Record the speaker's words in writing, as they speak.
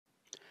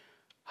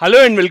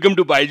Hello and welcome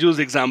to Byjus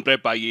Exam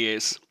Prep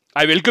IAS.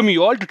 I welcome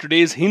you all to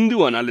today's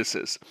Hindu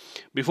analysis.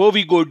 Before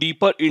we go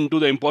deeper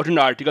into the important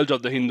articles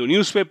of the Hindu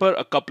newspaper,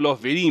 a couple of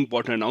very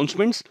important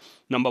announcements.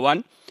 Number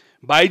one,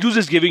 Byjus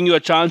is giving you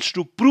a chance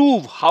to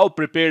prove how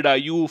prepared are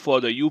you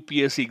for the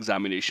UPSC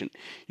examination.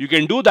 You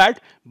can do that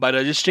by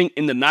registering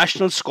in the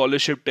National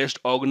Scholarship Test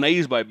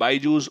organized by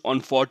Byjus on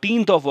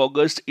 14th of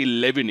August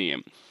 11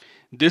 a.m.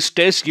 This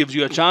test gives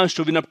you a chance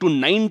to win up to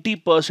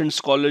 90%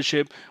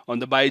 scholarship on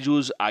the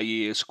Byjus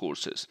IAS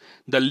courses.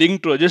 The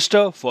link to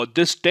register for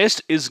this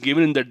test is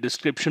given in the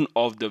description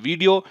of the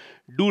video.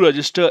 Do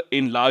register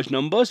in large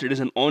numbers. It is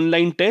an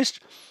online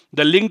test.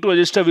 The link to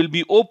register will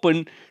be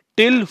open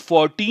till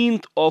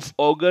 14th of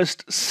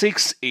August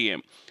 6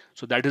 a.m.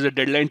 So that is the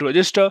deadline to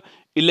register.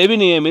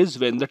 11 a.m. is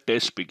when the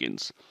test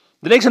begins.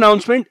 The next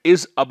announcement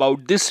is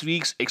about this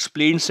week's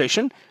explained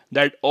session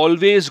that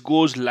always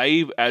goes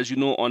live, as you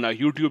know, on our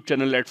YouTube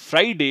channel at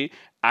Friday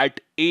at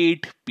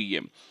 8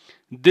 p.m.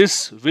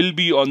 This will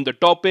be on the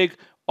topic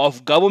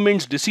of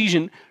government's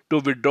decision to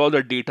withdraw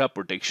the data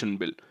protection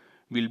bill.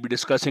 We'll be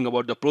discussing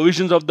about the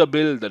provisions of the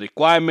bill, the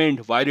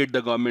requirement, why did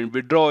the government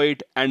withdraw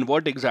it, and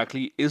what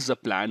exactly is the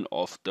plan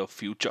of the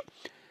future.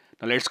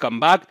 Now let's come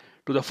back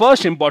to the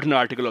first important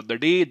article of the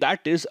day,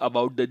 that is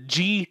about the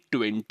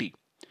G20.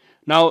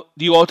 Now,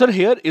 the author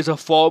here is a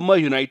former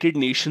United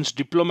Nations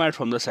diplomat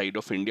from the side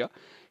of India.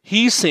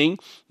 He is saying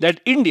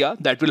that India,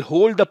 that will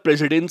hold the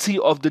presidency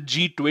of the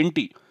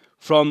G20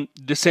 from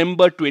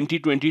December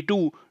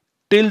 2022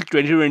 till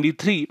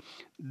 2023,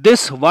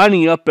 this 1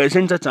 year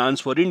presents a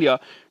chance for India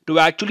to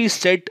actually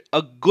set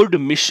a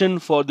good mission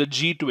for the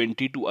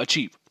G20 to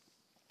achieve.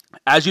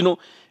 As you know,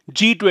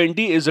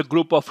 G20 is a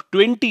group of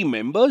 20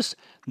 members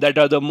that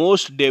are the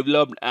most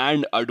developed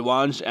and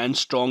advanced and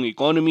strong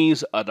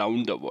economies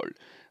around the world.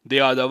 They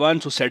are the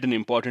ones who set an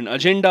important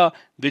agenda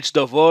which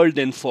the world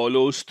then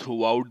follows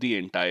throughout the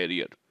entire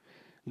year.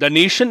 The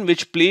nation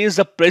which plays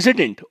the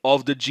president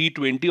of the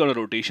G20 on a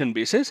rotation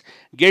basis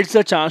gets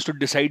the chance to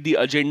decide the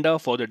agenda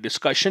for the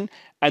discussion,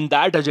 and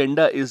that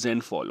agenda is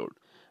then followed.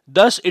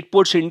 Thus, it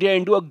puts India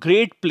into a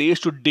great place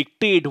to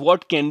dictate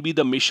what can be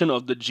the mission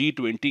of the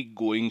G20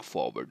 going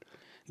forward.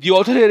 The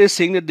author here is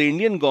saying that the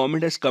Indian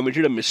government has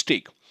committed a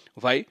mistake.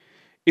 Why?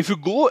 If you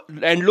go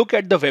and look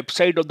at the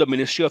website of the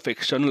Ministry of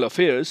External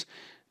Affairs,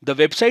 the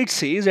website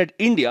says that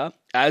India,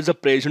 as a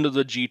president of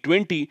the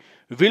G20,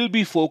 will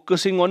be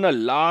focusing on a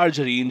large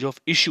range of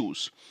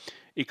issues.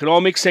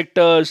 Economic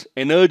sectors,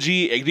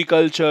 energy,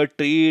 agriculture,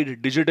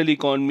 trade, digital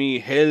economy,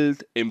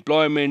 health,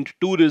 employment,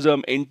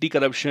 tourism,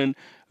 anti-corruption,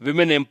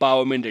 women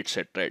empowerment,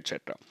 etc.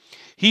 etc.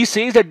 He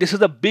says that this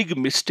is a big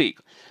mistake.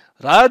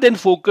 Rather than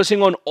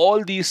focusing on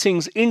all these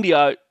things,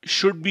 India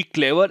should be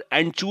clever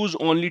and choose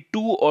only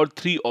 2 or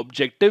 3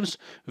 objectives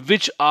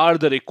which are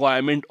the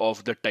requirement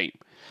of the time.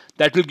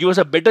 That will give us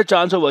a better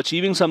chance of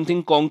achieving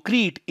something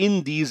concrete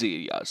in these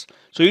areas.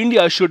 So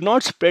India should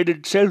not spread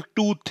itself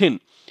too thin.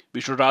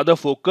 We should rather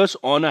focus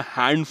on a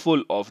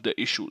handful of the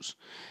issues.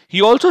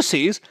 He also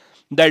says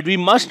that we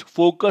must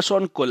focus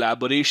on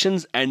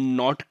collaborations and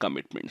not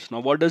commitments.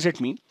 Now, what does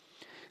it mean?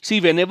 See,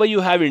 whenever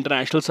you have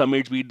international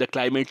summits, be it the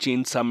climate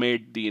change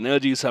summit, the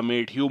energy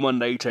summit, human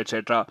rights,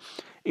 etc.,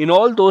 in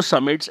all those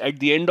summits, at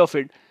the end of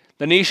it,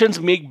 the nations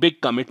make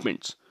big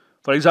commitments.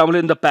 For example,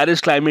 in the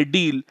Paris climate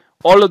deal,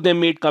 all of them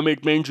made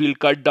commitments, we'll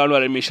cut down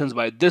our emissions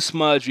by this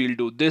much, we'll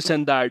do this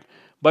and that.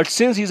 But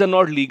since these are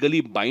not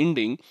legally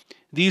binding,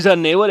 these are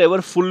never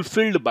ever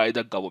fulfilled by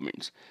the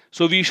governments.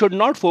 So we should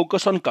not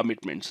focus on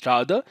commitments.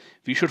 Rather,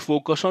 we should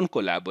focus on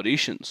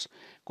collaborations.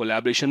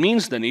 Collaboration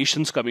means the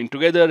nations coming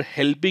together,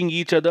 helping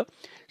each other,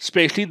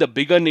 especially the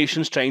bigger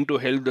nations trying to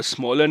help the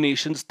smaller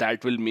nations.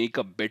 That will make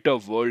a better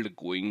world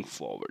going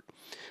forward.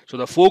 So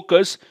the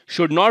focus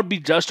should not be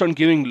just on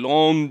giving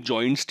long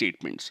joint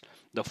statements.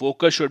 The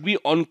focus should be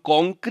on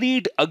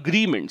concrete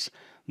agreements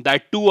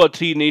that 2 or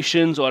 3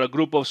 nations or a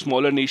group of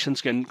smaller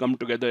nations can come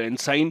together and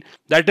sign.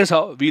 That is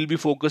how we'll be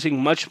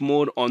focusing much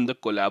more on the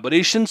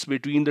collaborations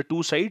between the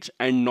two sides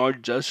and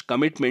not just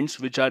commitments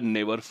which are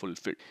never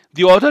fulfilled.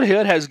 The author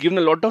here has given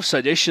a lot of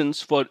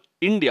suggestions for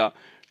India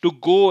to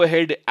go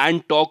ahead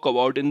and talk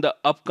about in the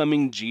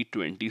upcoming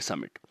G20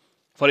 summit.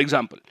 For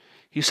example,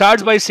 he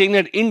starts by saying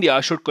that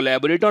India should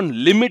collaborate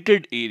on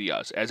limited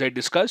areas. As I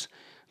discussed,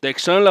 the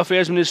External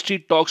Affairs Ministry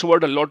talks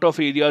about a lot of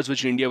areas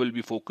which India will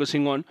be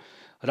focusing on.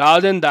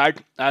 Rather than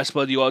that, as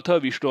per the author,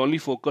 we should only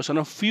focus on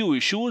a few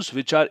issues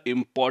which are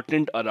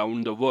important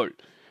around the world.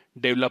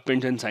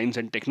 Development in science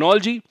and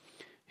technology,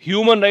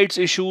 human rights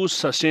issues,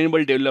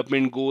 sustainable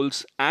development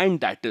goals, and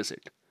that is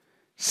it.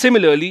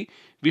 Similarly,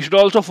 we should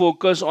also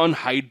focus on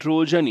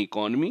hydrogen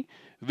economy,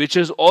 which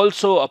is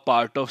also a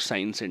part of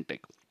science and tech.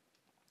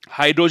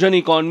 Hydrogen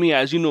economy,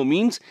 as you know,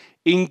 means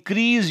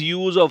increased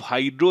use of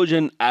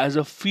hydrogen as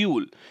a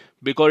fuel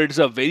because it is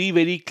a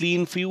very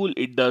clean fuel.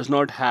 It does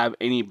not have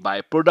any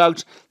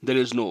byproducts, there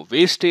is no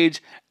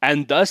wastage,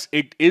 and thus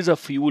it is a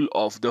fuel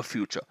of the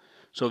future.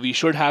 So we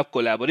should have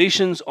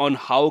collaborations on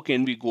how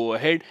can we go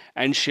ahead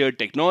and share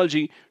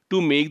technology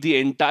to make the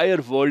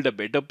entire world a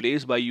better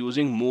place by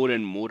using more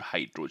and more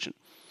hydrogen.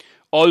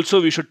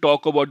 Also, we should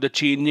talk about the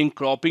changing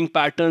cropping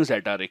patterns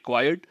that are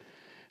required.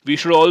 We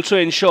should also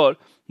ensure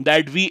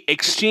that we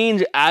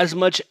exchange as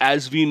much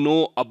as we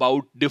know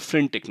about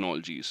different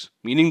technologies,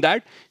 meaning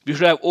that we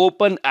should have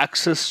open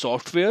access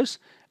softwares,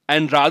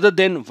 and rather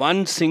than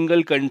one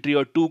single country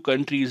or two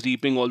countries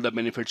reaping all the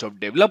benefits of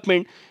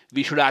development,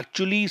 we should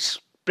actually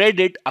spread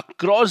it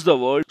across the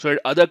world so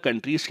that other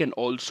countries can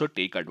also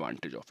take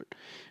advantage of it.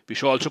 We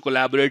should also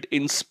collaborate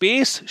in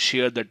space,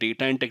 share the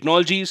data and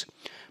technologies.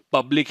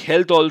 Public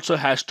health also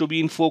has to be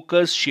in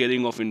focus,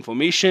 sharing of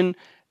information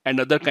and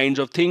other kinds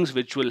of things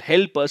which will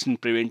help us in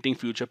preventing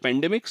future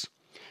pandemics.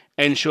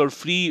 Ensure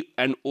free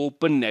and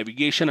open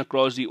navigation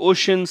across the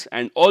oceans,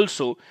 and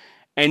also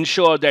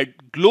ensure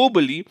that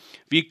globally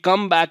we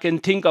come back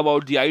and think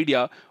about the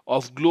idea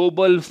of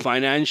global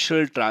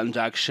financial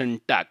transaction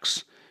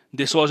tax.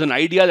 This was an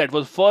idea that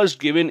was first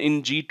given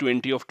in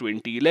G20 of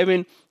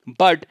 2011,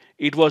 but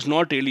it was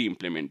not really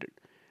implemented.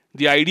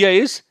 The idea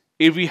is,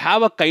 if we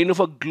have a kind of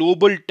a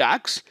global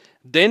tax,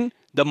 then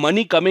the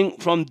money coming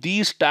from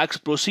these tax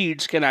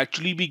proceeds can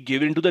actually be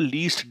given to the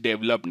least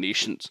developed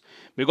nations.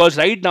 Because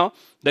right now,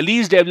 the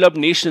least developed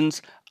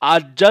nations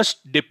are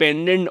just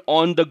dependent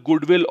on the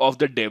goodwill of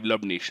the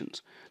developed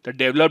nations. The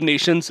developed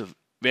nations,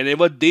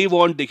 whenever they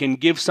want, they can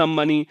give some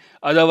money,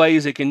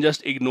 otherwise, they can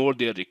just ignore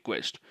their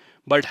request.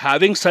 But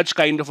having such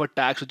kind of a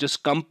tax which is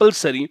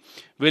compulsory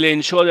will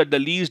ensure that the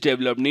least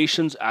developed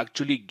nations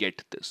actually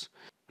get this.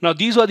 Now,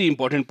 these are the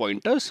important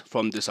pointers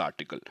from this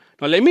article.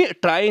 Now, let me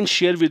try and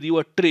share with you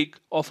a trick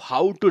of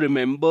how to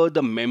remember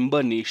the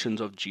member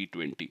nations of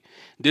G20.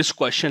 This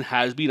question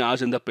has been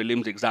asked in the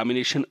prelims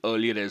examination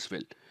earlier as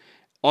well.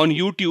 On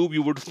YouTube,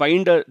 you would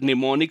find a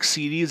mnemonic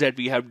series that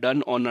we have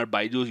done on our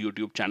Byjus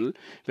YouTube channel,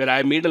 where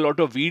I made a lot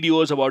of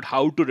videos about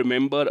how to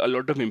remember a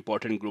lot of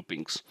important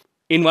groupings.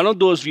 In one of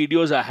those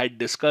videos, I had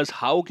discussed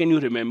how can you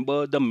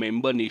remember the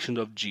member nations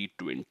of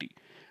G20.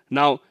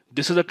 Now,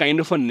 this is a kind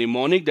of a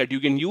mnemonic that you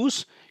can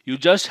use. You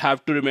just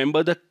have to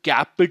remember the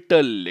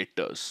capital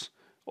letters.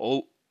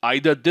 Oh,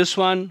 either this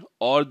one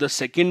or the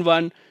second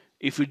one.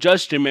 If you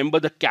just remember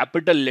the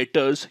capital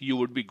letters, you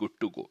would be good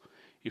to go.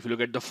 If you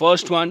look at the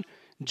first one,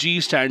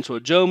 G stands for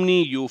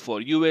Germany, U for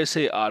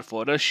USA, R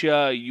for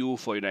Russia, U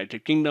for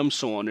United Kingdom,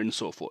 so on and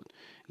so forth.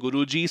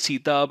 Guruji,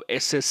 Sita ab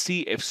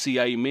SSC,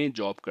 FCI में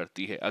job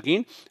करती है.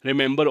 Again,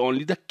 remember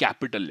only the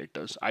capital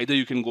letters. Either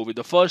you can go with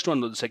the first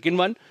one or the second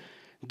one.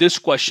 This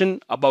question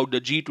about the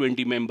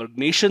G20 member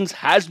nations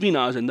has been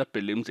asked in the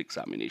prelims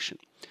examination.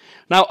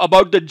 Now,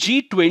 about the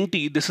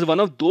G20, this is one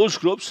of those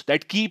groups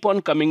that keep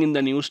on coming in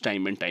the news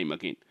time and time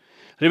again.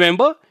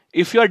 Remember,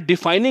 if you are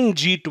defining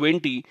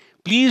G20,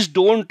 please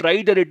don't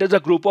write that it is a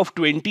group of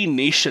 20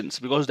 nations,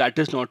 because that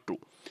is not true.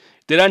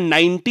 There are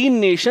 19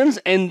 nations,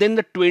 and then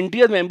the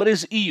 20th member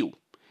is EU.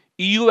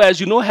 EU, as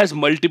you know, has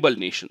multiple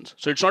nations.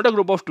 So it's not a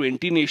group of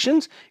 20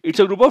 nations,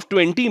 it's a group of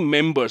 20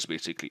 members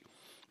basically.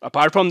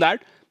 Apart from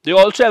that, they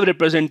also have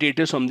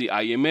representatives from the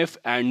IMF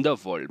and the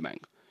World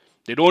Bank.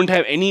 They don't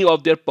have any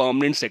of their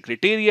permanent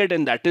secretariat,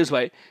 and that is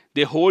why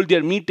they hold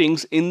their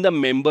meetings in the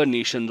member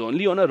nations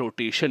only on a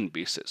rotation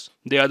basis.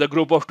 They are the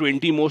group of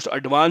 20 most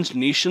advanced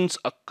nations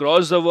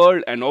across the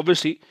world, and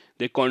obviously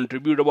they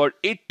contribute about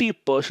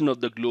 80% of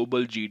the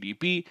global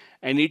GDP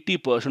and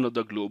 80% of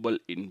the global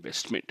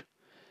investment.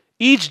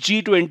 Each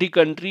G20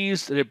 country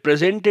is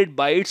represented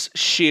by its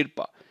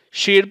Sherpa.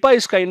 Sherpa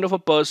is kind of a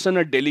person,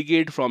 a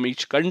delegate from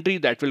each country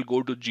that will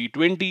go to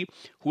G20,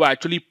 who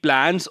actually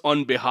plans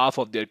on behalf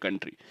of their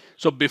country.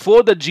 So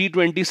before the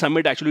G20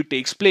 summit actually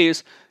takes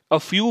place, a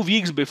few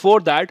weeks before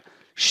that,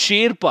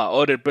 Sherpa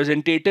or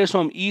representatives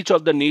from each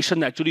of the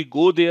nations actually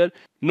go there,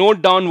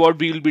 note down what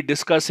we will be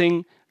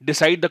discussing,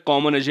 decide the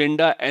common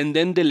agenda, and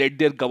then they let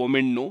their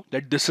government know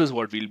that this is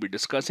what we'll be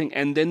discussing,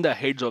 and then the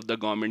heads of the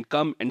government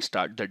come and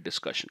start the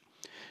discussion.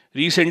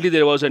 Recently,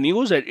 there was a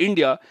news that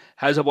India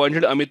has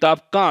appointed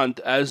Amitabh Kant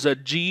as a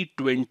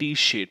G20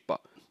 Sherpa.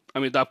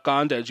 Amitabh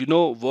Kant, as you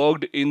know,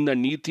 worked in the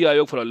Niti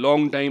Aayog for a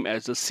long time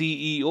as the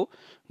CEO.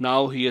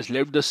 Now he has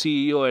left the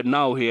CEO, and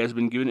now he has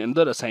been given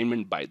another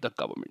assignment by the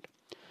government.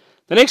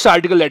 The next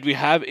article that we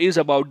have is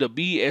about the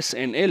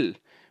BSNL.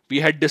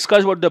 We had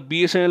discussed about the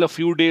BSNL a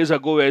few days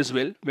ago as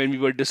well, when we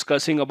were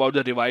discussing about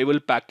the revival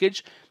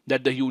package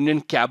that the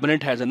Union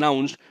Cabinet has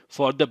announced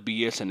for the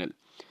BSNL.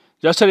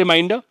 Just a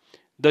reminder,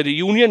 the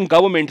Union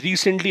government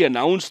recently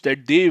announced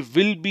that they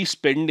will be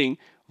spending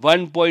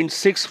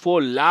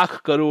 1.64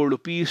 lakh crore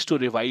rupees to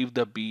revive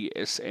the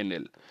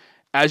BSNL.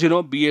 As you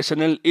know,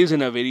 BSNL is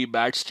in a very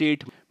bad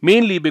state,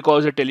 mainly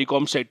because the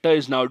telecom sector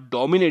is now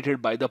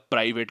dominated by the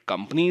private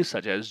companies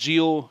such as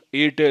Jio,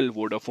 Airtel,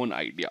 Vodafone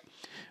Idea.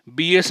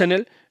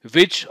 BSNL,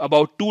 which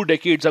about 2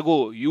 decades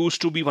ago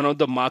used to be one of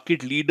the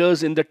market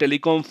leaders in the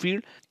telecom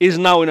field, is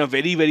now in a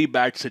very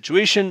bad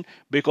situation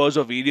because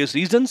of various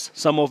reasons,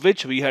 some of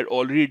which we had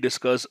already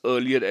discussed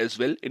earlier as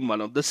well in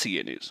one of the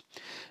CNAs.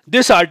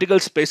 This article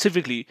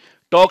specifically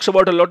talks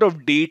about a lot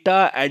of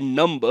data and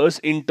numbers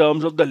in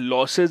terms of the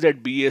losses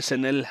that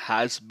BSNL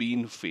has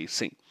been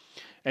facing.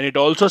 And it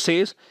also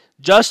says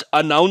Just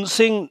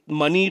announcing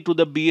money to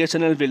the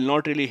BSNL will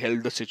not really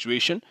help the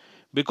situation,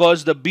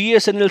 because the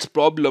BSNL's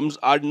problems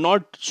are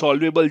not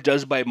solvable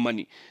just by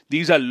money.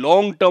 These are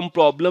long term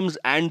problems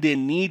and there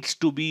needs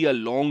to be a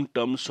long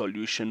term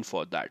solution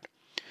for that.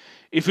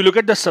 If you look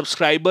at the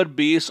subscriber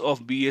base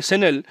of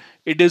BSNL,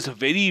 it is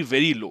very,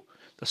 very low.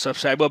 The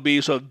subscriber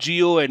base of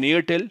Jio and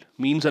Airtel,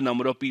 means the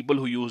number of people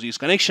who use these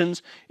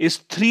connections, is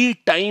 3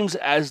 times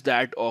as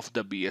that of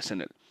the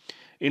BSNL.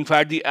 In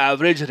fact, the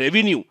average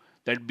revenue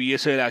that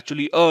BSNL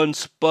actually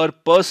earns per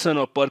person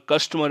or per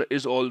customer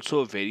is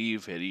also very,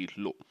 very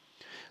low.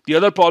 The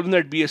other problem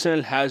that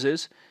BSNL has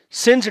is,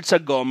 since it's a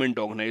government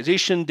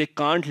organization, they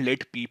can't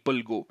let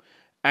people go,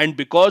 and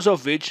because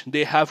of which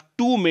they have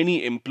too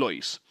many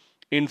employees.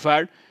 In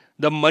fact,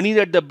 the money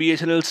that the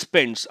BSNL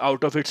spends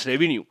out of its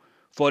revenue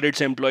for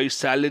its employees'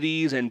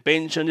 salaries and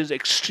pensions is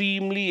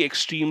extremely,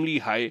 extremely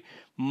high,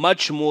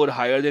 much more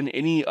higher than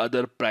any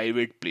other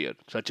private player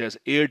such as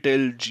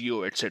Airtel,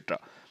 Jio, etc.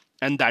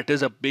 And that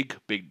is a big,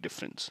 big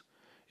difference.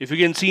 If you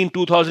can see, in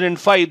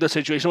 2005, the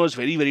situation was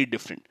very, very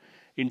different.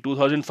 In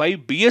 2005,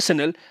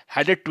 BSNL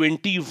had a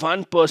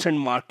 21%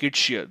 market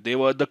share. They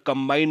were the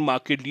combined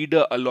market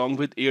leader along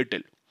with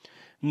Airtel.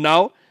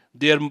 Now,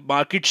 their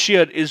market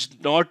share is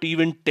not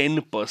even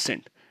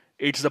 10%.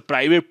 It's the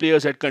private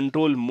players that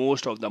control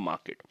most of the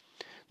market.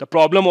 The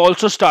problem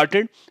also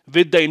started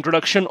with the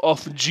introduction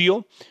of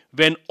Jio,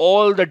 when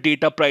all the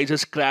data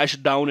prices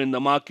crashed down in the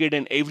market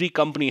and every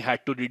company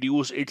had to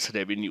reduce its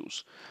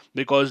revenues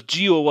because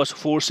Jio was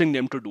forcing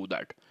them to do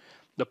that.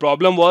 The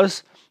problem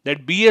was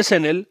that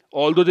BSNL,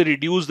 although they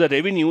reduced the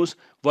revenues,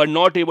 were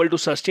not able to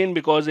sustain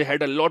because they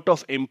had a lot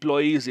of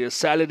employees, their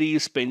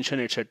salaries,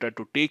 pension, etc.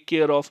 to take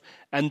care of,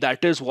 and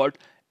that is what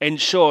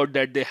ensured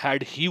that they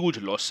had huge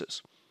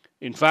losses.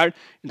 In fact,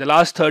 in the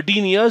last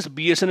 13 years,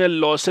 BSNL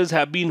losses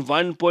have been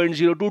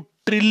 1.02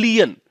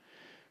 trillion.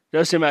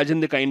 Just imagine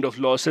the kind of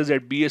losses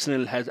that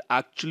BSNL has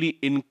actually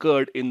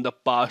incurred in the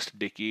past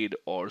decade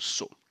or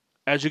so.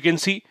 As you can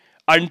see,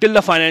 until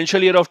the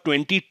financial year of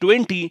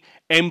 2020,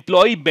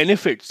 employee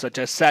benefits such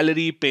as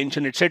salary,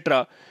 pension,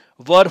 etc.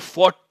 were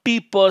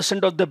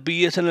 40% of the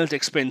BSNL's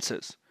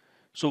expenses.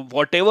 So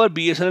whatever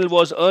BSNL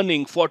was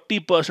earning,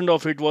 40%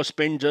 of it was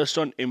spent just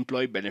on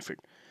employee benefit.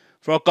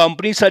 For a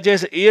company such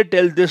as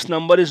Airtel, this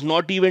number is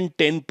not even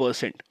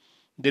 10%.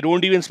 They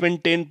don't even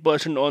spend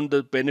 10% on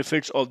the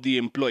benefits of the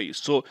employees.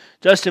 So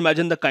just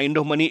imagine the kind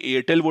of money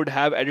Airtel would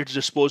have at its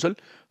disposal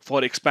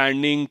for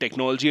expanding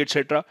technology,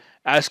 etc.,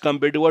 as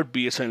compared to what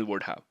BSNL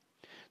would have.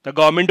 The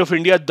government of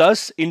India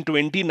thus in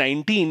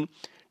 2019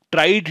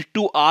 tried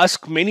to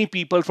ask many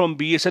people from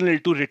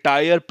BSNL to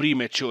retire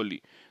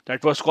prematurely.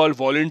 That was called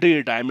voluntary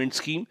retirement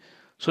scheme,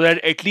 so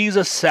that at least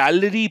the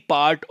salary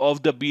part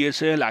of the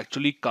BSNL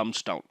actually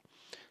comes down.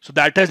 So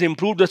that has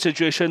improved the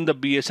situation in the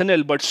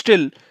BSNL, but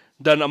still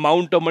the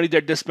amount of money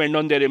that they spend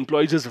on their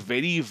employees is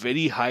very,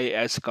 very high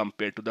as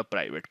compared to the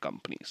private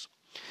companies.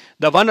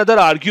 The one other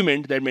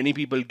argument that many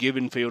people give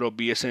in favor of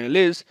BSNL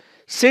is,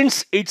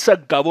 since it's a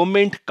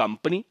government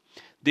company,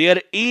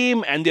 their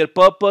aim and their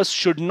purpose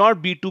should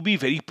not be to be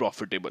very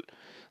profitable.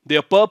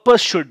 Their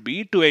purpose should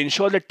be to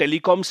ensure that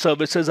telecom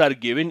services are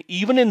given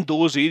even in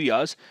those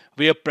areas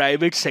where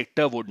private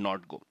sector would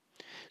not go.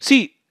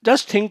 See,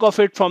 just think of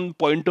it from the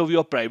point of view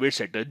of private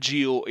sector,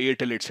 Jio,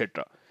 Airtel,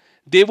 etc.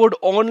 They would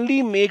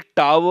only make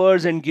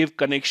towers and give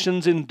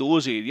connections in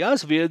those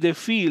areas where they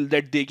feel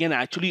that they can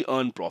actually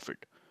earn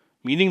profit.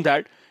 Meaning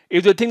that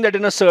if they think that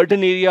in a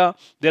certain area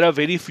there are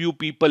very few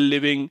people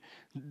living,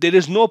 there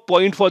is no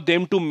point for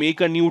them to make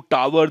a new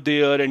tower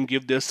there and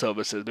give their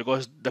services,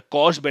 because the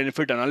cost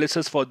benefit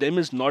analysis for them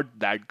is not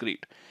that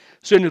great.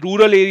 So in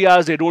rural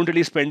areas, they don't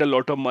really spend a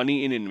lot of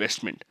money in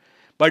investment.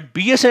 But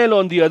BSNL,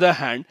 on the other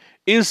hand,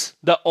 is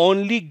the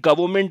only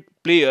government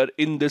player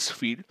in this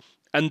field,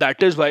 and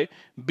that is why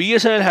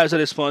BSNL has a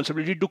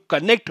responsibility to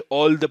connect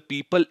all the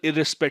people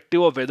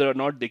irrespective of whether or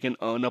not they can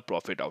earn a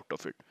profit out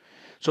of it.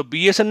 So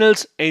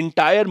BSNL's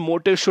entire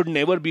motive should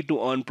never be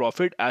to earn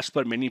profit, as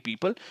per many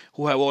people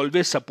who have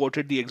always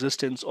supported the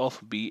existence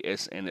of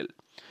BSNL.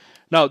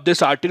 Now,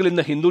 this article in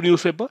the Hindu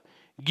newspaper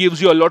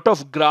gives you a lot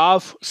of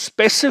graph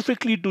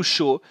specifically to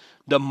show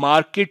the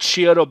market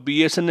share of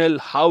BSNL,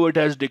 how it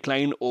has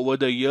declined over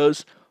the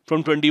years.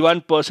 From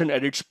 21%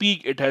 at its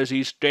peak, it has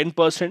reached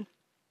 10%.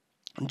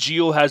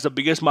 Jio has the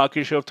biggest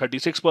market share of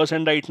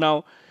 36% right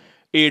now.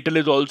 Airtel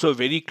is also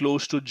very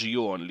close to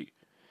Jio only.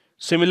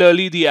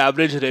 Similarly, the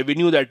average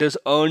revenue that is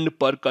earned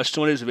per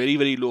customer is very,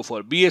 very low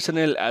for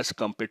BSNL as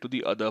compared to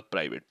the other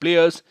private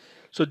players.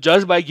 So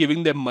just by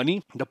giving them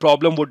money, the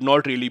problem would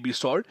not really be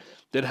solved.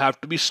 There have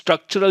to be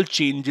structural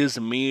changes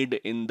made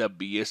in the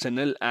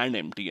BSNL and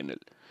MTNL.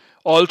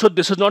 Also,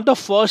 this is not the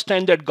first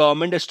time that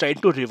government has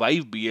tried to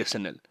revive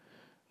BSNL.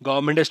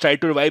 Government has tried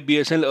to revive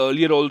BSNL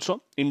earlier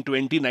also. In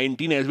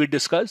 2019, as we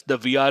discussed, the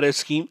VRS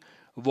scheme,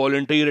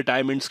 voluntary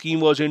retirement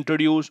scheme, was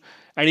introduced,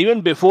 and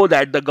even before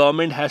that the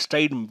government has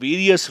tried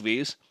various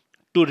ways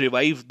to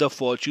revive the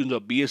fortunes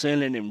of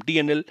BSNL and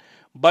MTNL,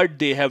 but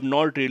they have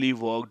not really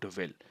worked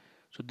well.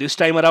 So this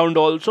time around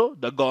also,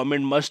 the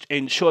government must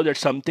ensure that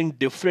something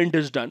different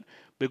is done,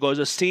 because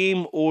the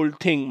same old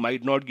thing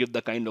might not give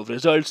the kind of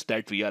results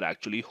that we are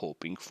actually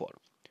hoping for.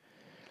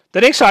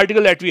 The next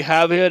article that we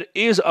have here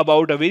is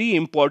about a very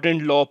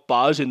important law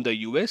passed in the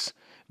US,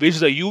 which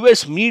the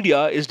US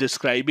media is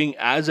describing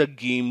as a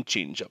game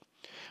changer.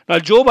 Now,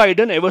 Joe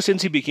Biden, ever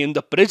since he became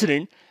the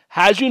president,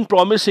 has been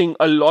promising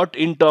a lot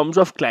in terms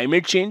of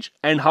climate change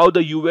and how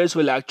the US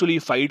will actually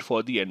fight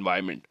for the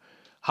environment.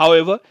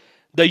 However,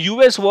 the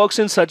US works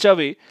in such a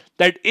way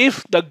that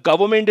if the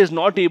government is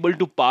not able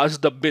to pass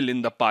the bill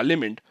in the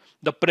parliament,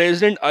 the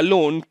president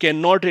alone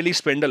cannot really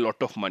spend a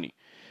lot of money.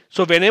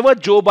 So whenever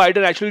Joe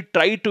Biden actually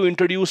tried to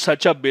introduce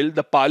such a bill,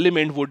 the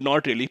parliament would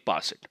not really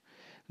pass it.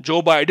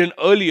 Joe Biden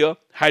earlier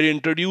had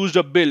introduced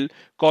a bill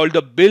called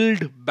the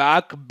Build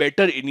Back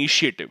Better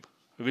Initiative,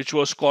 which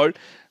was called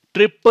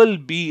Triple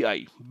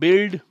BI,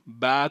 Build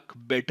Back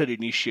Better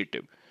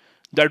Initiative.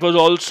 That was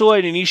also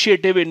an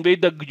initiative in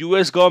which the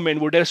US government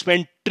would have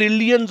spent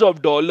trillions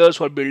of dollars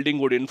for building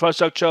good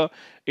infrastructure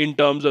in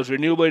terms of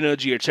renewable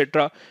energy,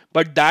 etc.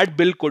 But that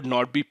bill could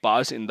not be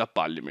passed in the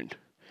parliament.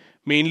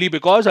 Mainly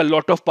because a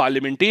lot of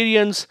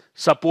parliamentarians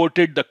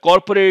supported the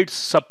corporates,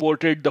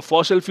 supported the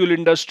fossil fuel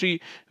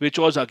industry, which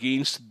was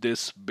against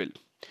this bill.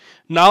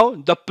 Now,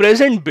 the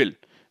present bill,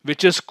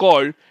 which is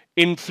called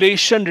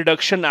Inflation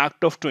Reduction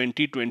Act of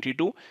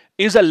 2022,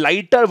 is a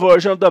lighter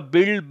version of the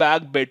Build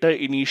Back Better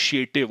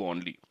initiative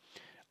only.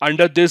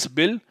 Under this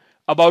bill,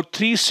 about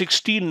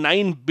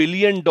 $369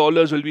 billion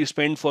will be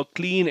spent for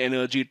clean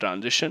energy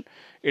transition.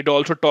 It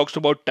also talks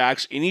about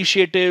tax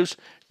initiatives,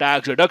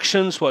 tax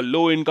reductions for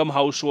low-income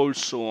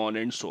households, so on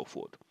and so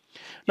forth.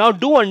 Now,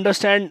 do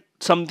understand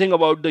something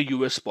about the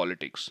US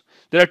politics.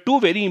 There are two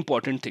very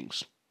important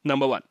things.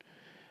 Number one,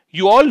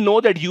 you all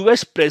know that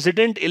US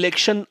president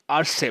elections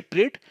are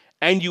separate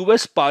and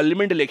US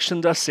parliament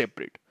elections are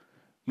separate.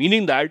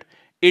 Meaning that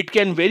it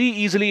can very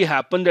easily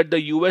happen that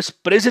the US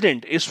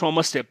president is from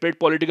a separate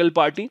political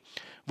party,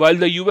 while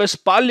the US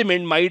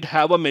parliament might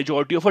have a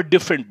majority of a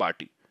different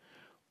party.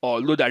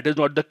 Although that is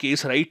not the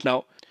case right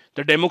now.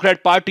 The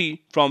Democrat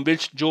Party, from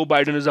which Joe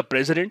Biden is the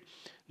president,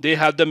 they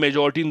have the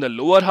majority in the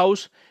lower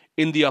house.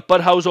 In the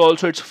upper house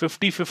also it's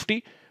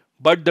 50-50.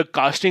 But the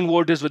casting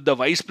vote is with the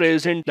vice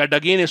president, that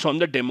again is from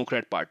the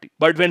Democrat Party.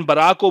 But when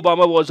Barack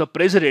Obama was a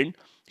president,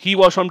 he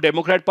was from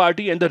Democrat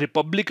Party and the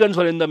Republicans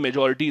were in the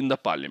majority in the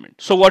parliament.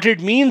 So what it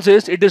means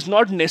is, it is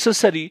not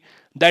necessary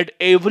that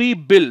every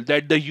bill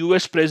that the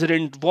US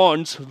president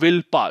wants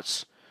will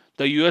pass.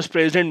 The US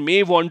president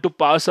may want to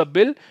pass a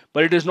bill,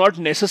 but it is not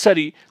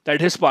necessary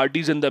that his party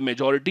is in the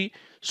majority.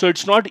 So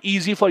it's not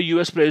easy for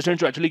US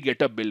president to actually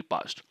get a bill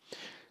passed.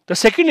 The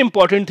second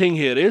important thing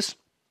here is,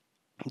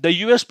 the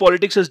US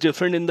politics is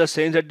different in the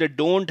sense that they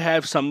don't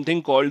have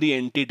something called the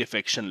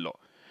anti-defection law.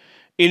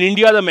 In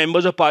India, the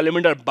members of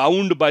parliament are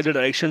bound by the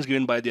directions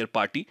given by their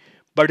party,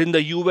 but in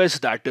the US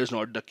that is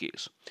not the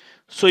case.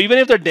 So even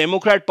if the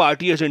Democrat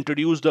Party has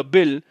introduced the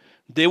bill,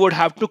 they would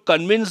have to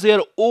convince their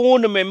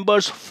own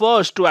members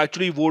first to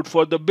actually vote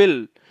for the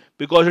bill,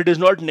 because it is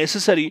not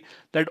necessary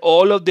that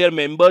all of their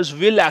members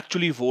will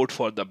actually vote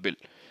for the bill.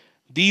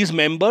 These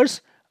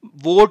members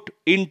vote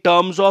in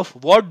terms of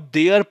what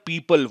their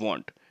people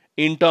want,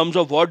 in terms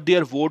of what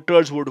their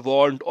voters would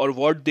want, or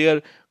what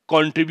their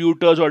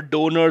contributors or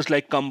donors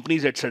like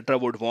companies etc.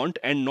 would want,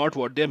 and not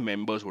what their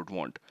members would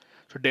want.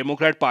 So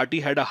Democrat Party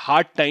had a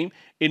hard time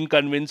in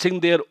convincing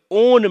their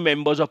own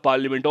members of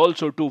parliament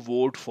also to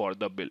vote for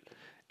the bill.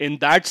 In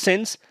that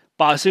sense,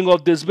 passing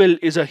of this bill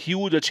is a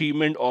huge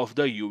achievement of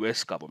the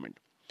US government.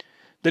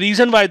 The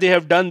reason why they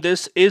have done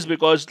this is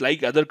because,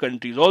 like other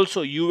countries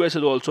also, US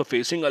is also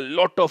facing a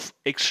lot of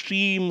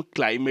extreme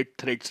climate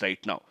threats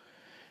right now.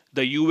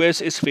 The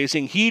US is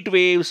facing heat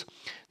waves,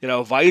 there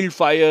are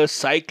wildfires,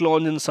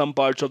 cyclones in some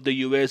parts of the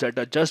US that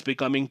are just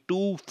becoming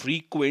too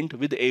frequent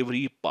with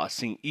every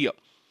passing year.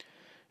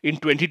 In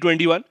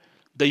 2021,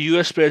 the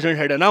US president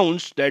had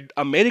announced that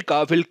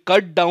America will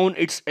cut down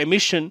its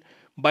emission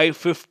by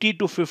 50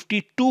 to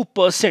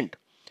 52%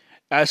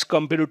 as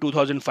compared to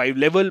 2005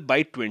 level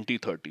by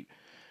 2030.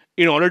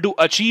 In order to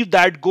achieve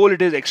that goal,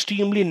 it is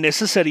extremely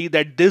necessary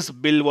that this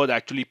bill was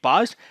actually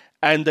passed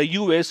and the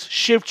US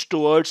shifts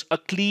towards a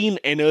clean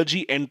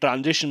energy and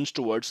transitions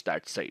towards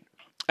that side.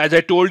 As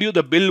I told you,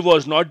 the bill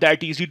was not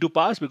that easy to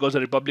pass because the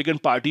Republican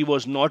Party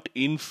was not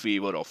in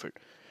favor of it.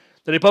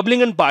 The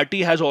Republican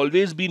Party has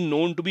always been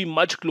known to be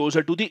much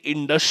closer to the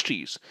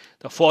industries,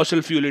 the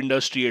fossil fuel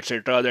industry,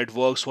 etc., that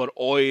works for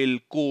oil,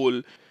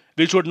 coal,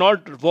 which would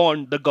not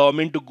want the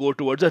government to go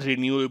towards a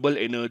renewable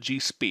energy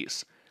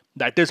space.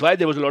 That is why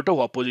there was a lot of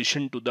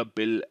opposition to the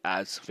bill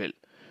as well.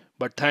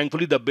 But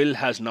thankfully, the bill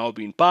has now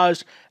been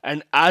passed,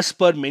 and as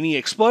per many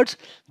experts,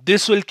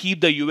 this will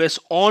keep the US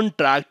on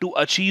track to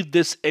achieve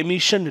this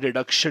emission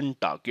reduction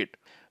target.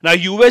 Now,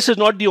 US is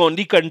not the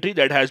only country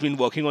that has been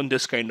working on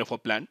this kind of a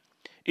plan.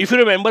 If you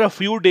remember, a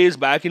few days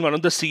back in one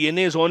of the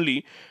CNAs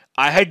only,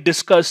 I had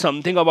discussed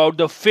something about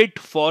the Fit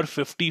for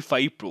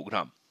 55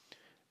 program.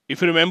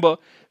 If you remember,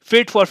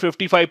 Fit for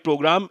 55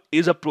 program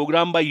is a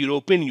program by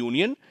European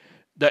Union.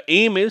 The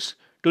aim is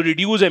to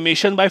reduce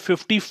emission by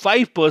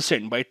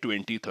 55% by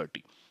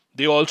 2030.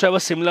 They also have a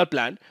similar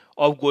plan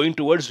of going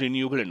towards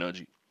renewable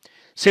energy.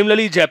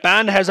 Similarly,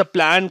 Japan has a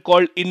plan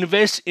called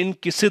Invest in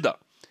Kisida.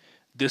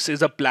 This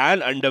is a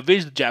plan under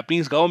which the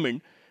Japanese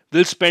government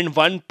will spend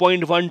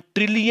 $1.1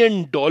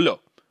 trillion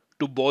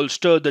to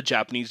bolster the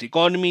Japanese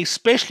economy,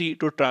 especially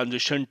to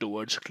transition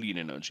towards clean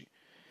energy.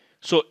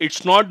 So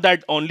it's not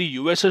that only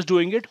US is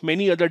doing it,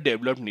 many other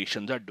developed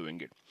nations are doing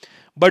it.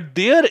 But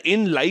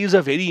therein lies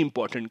a very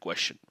important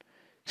question.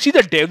 See,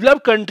 the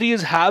developed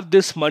countries have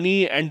this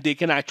money and they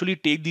can actually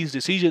take these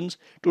decisions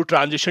to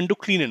transition to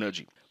clean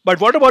energy. But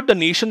what about the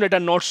nations that are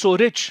not so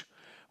rich?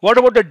 What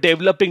about the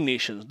developing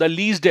nations, the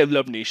least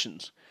developed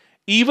nations?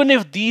 Even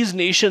if these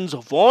nations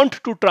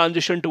want to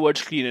transition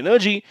towards clean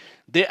energy,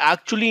 they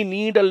actually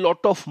need a lot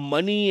of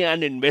money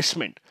and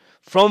investment.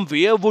 From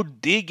where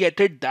would they get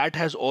it? That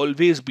has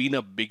always been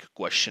a big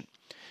question.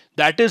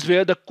 That is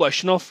where the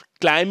question of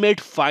climate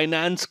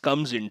finance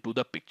comes into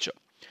the picture.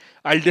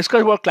 I'll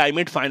discuss about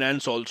climate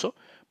finance also.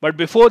 But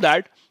before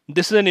that,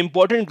 this is an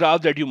important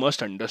graph that you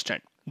must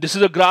understand. This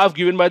is a graph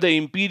given by the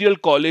Imperial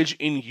College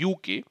in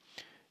UK,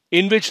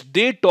 in which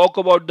they talk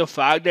about the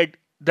fact that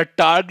the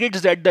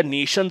targets that the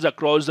nations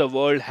across the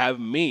world have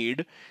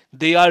made,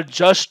 they are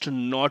just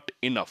not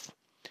enough.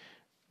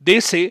 They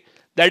say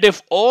that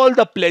if all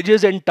the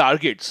pledges and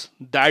targets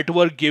that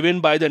were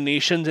given by the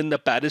nations in the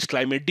Paris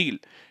climate deal,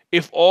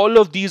 if all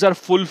of these are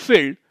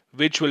fulfilled,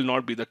 which will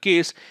not be the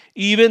case,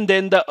 even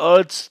then the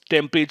Earth's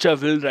temperature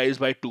will rise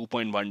by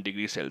 2.1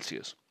 degrees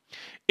Celsius.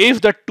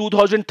 If the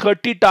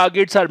 2030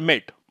 targets are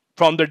met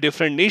from the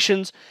different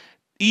nations,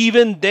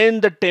 even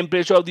then the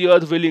temperature of the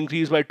Earth will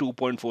increase by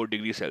 2.4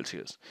 degrees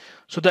Celsius.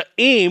 So the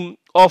aim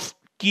of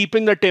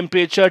keeping the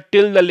temperature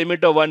till the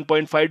limit of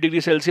 1.5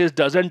 degrees Celsius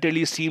doesn't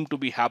really seem to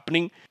be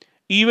happening,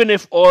 even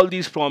if all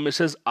these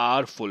promises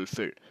are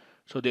fulfilled.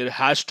 So there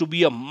has to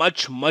be a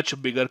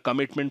much bigger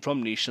commitment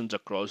from nations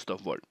across the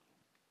world.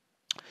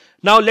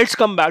 Now let's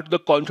come back to the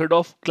concept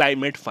of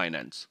climate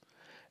finance.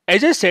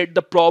 As I said,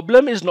 the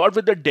problem is not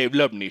with the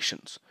developed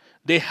nations.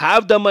 They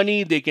have the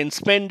money, they can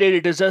spend it.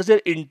 It is just their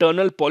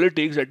internal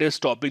politics that is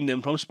stopping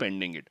them from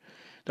spending it.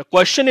 The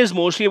question is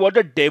mostly about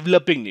the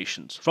developing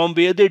nations, from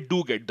where they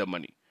do get the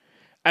money.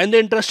 And the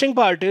interesting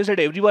part is that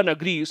everyone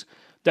agrees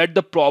that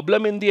the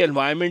problem in the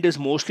environment is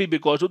mostly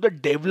because of the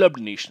developed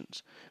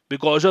nations,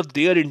 because of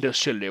their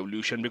industrial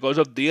revolution, because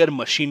of their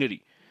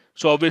machinery.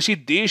 So obviously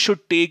they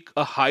should take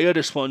a higher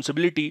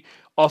responsibility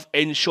of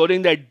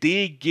ensuring that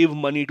they give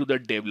money to the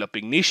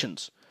developing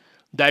nations.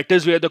 That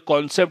is where the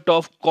concept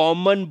of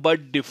common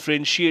but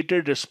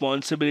differentiated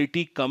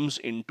responsibility comes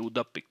into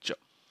the picture.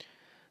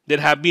 There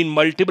have been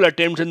multiple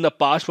attempts in the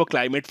past for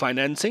climate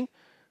financing.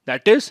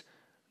 That is,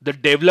 the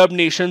developed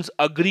nations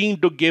agreeing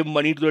to give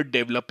money to the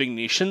developing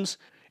nations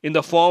in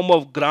the form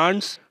of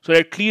grants so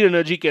that clean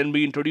energy can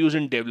be introduced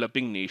in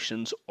developing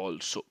nations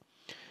also.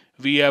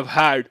 We have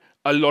had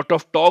a lot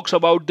of talks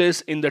about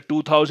this in the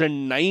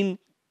 2009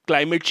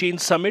 Climate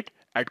Change Summit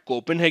at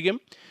Copenhagen,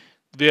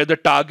 where the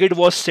target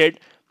was set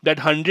that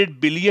 $100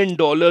 billion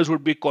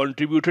would be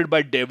contributed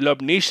by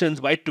developed nations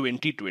by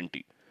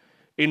 2020.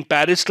 In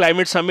Paris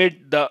Climate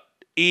Summit, the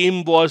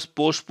aim was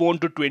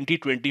postponed to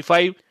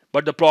 2025.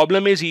 But the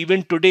problem is,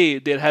 even today,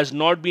 there has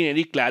not been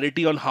any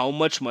clarity on how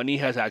much money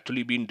has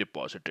actually been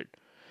deposited.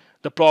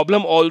 The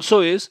problem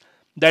also is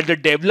that the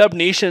developed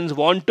nations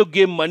want to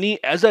give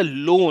money as a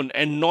loan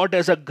and not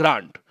as a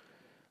grant.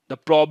 The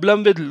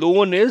problem with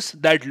loan is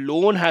that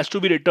loan has to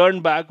be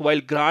returned back,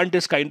 while grant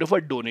is kind of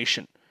a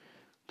donation.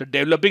 The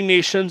developing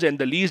nations and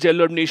the least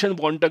developed nations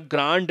want a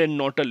grant and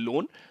not a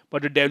loan,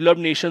 but the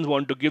developed nations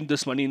want to give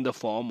this money in the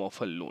form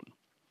of a loan.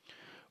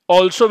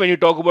 Also, when you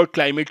talk about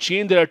climate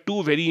change, there are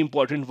two very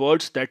important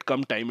words that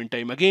come time and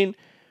time again: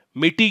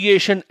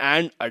 mitigation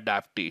and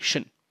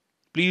adaptation.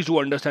 Please do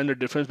understand the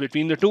difference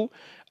between the two.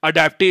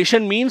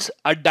 Adaptation means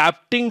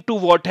adapting to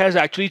what has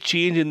actually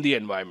changed in the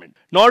environment.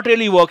 Not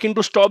really working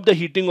to stop the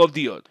heating of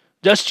the earth.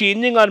 Just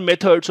changing our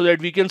method so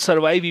that we can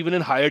survive even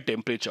in higher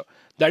temperature.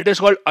 That is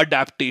called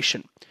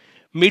adaptation.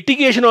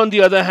 Mitigation, on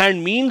the other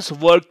hand, means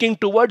working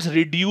towards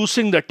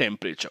reducing the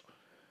temperature.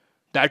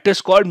 That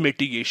is called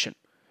mitigation.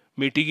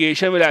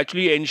 Mitigation will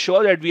actually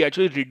ensure that we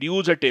actually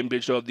reduce the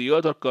temperature of the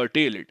earth or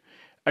curtail it.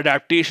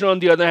 Adaptation, on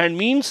the other hand,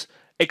 means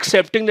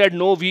accepting that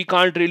no, we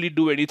can't really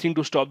do anything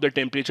to stop the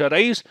temperature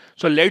rise,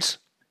 so let's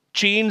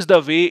change the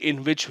way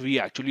in which we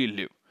actually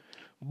live.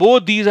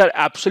 Both these are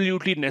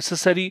absolutely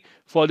necessary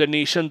for the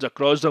nations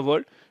across the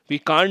world. We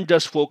can't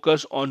just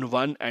focus on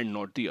one and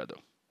not the other.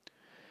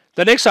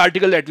 The next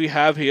article that we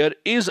have here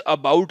is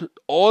about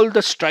all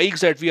the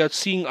strikes that we are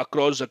seeing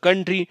across the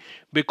country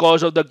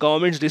because of the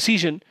government's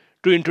decision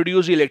to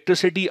introduce the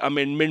Electricity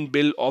Amendment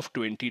Bill of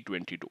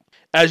 2022.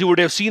 As you would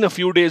have seen a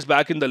few days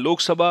back in the Lok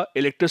Sabha,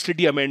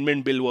 Electricity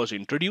Amendment Bill was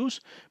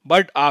introduced,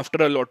 but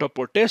after a lot of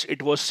protests,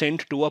 it was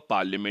sent to a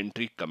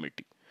parliamentary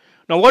committee.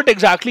 Now, what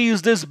exactly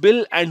is this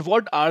bill and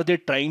what are they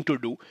trying to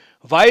do?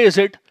 Why is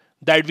it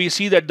that we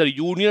see that the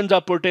unions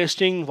are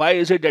protesting? Why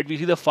is it that we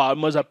see the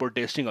farmers are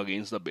protesting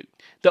against the bill?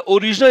 The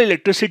original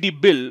electricity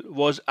bill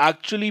was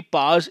actually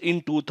passed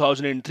in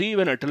 2003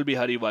 when Atal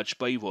Bihari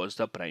Vajpayee was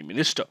the Prime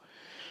Minister.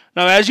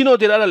 Now, as you know,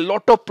 there are a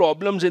lot of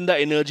problems in the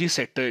energy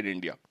sector in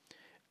India.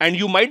 And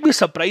you might be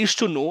surprised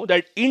to know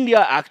that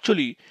India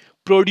actually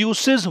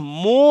produces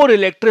more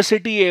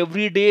electricity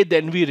every day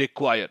than we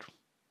require.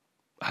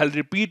 I'll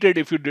repeat it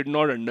if you did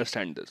not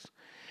understand this.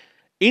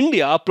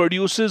 India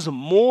produces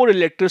more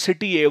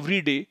electricity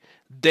every day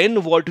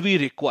than what we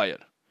require.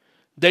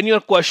 Then your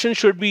question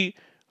should be,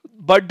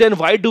 but then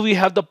why do we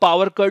have the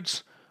power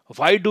cuts?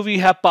 Why do we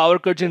have power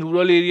cuts in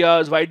rural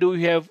areas? Why do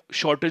we have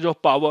shortage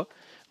of power?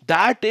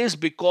 That is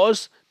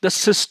because the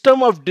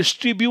system of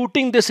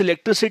distributing this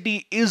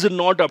electricity is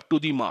not up to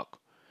the mark.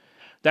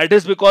 That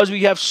is because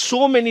we have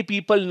so many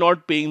people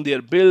not paying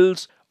their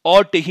bills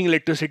or taking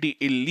electricity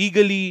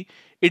illegally.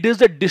 It is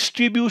the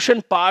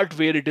distribution part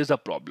where it is a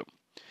problem.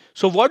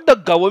 So what the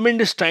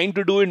government is trying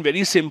to do in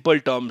very simple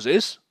terms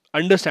is,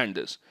 understand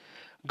this.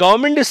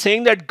 Government is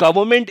saying that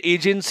government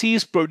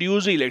agencies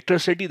produce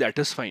electricity, that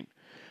is fine.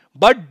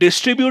 But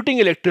distributing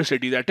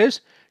electricity, that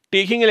is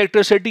taking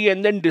electricity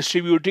and then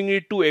distributing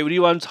it to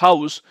everyone's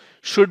house,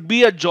 should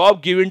be a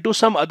job given to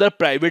some other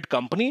private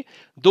company.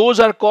 Those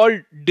are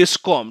called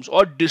discoms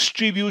or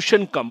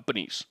distribution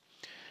companies.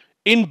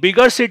 In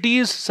bigger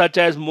cities such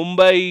as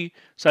Mumbai,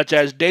 such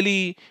as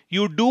Delhi,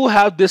 you do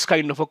have this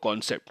kind of a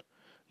concept.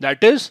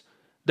 That is,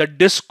 the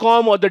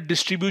discom or the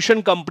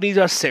distribution companies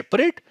are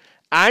separate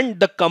and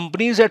the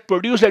companies that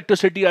produce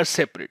electricity are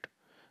separate.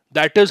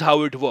 That is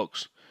how it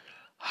works.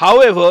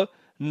 However,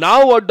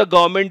 now what the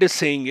government is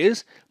saying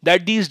is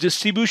that these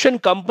distribution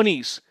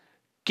companies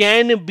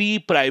can be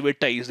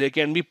privatized. They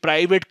can be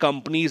private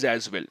companies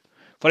as well.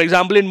 For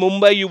example, in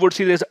Mumbai, you would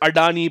see there's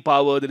Adani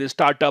Power, there is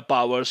Tata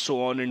Power,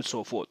 so on and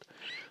so forth.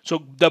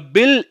 So the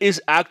bill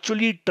is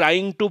actually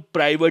trying to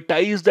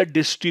privatize the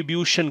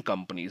distribution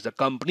companies, the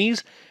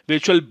companies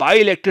which will buy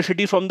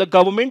electricity from the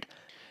government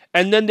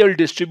and then they will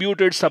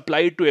distribute it,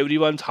 supply it to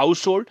everyone's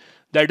household.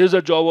 That is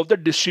the job of the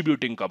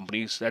distributing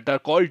companies that are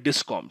called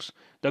discoms.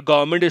 The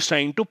government is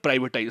trying to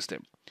privatize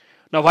them.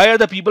 Now, why are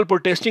the people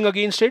protesting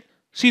against it?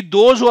 See,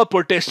 those who are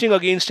protesting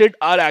against it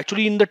are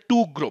actually in the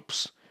two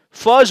groups.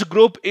 First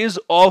group is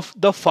of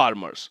the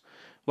farmers.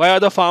 Why are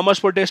the farmers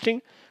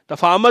protesting? The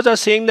farmers are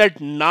saying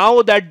that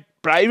now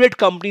that private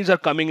companies are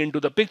coming into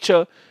the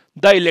picture,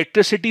 the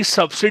electricity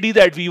subsidy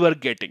that we were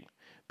getting,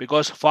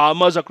 because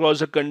farmers across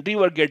the country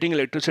were getting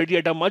electricity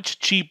at a much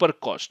cheaper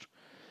cost.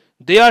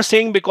 They are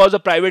saying because the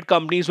private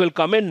companies will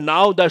come in,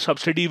 now the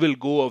subsidy will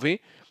go away.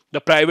 The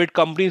private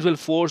companies will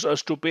force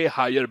us to pay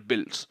higher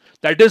bills.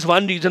 That is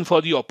one reason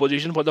for the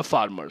opposition for the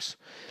farmers.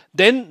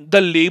 Then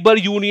the labor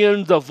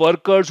unions, the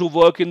workers who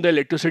work in the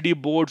electricity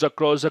boards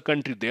across the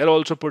country, they are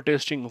also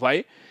protesting.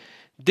 Why?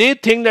 They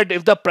think that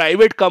if the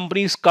private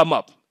companies come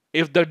up,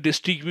 if the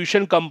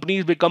distribution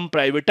companies become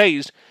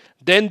privatized,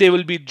 then there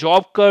will be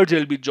job cuts, there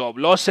will be job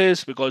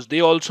losses, because they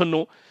also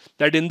know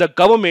that in the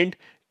government,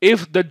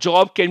 if the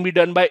job can be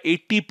done by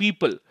 80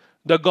 people,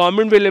 the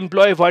government will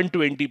employ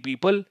 120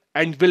 people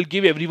and will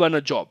give everyone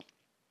a job.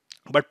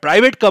 But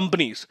private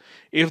companies,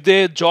 if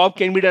their job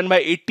can be done by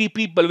 80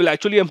 people, will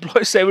actually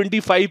employ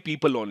 75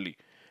 people only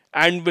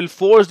and will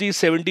force these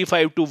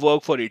 75 to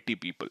work for 80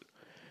 people.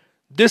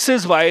 This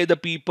is why the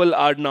people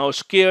are now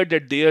scared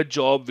that their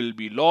job will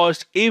be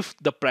lost if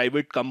the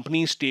private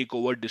companies take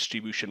over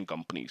distribution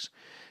companies.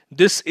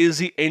 This is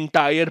the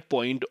entire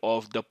point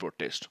of the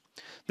protest.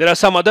 There are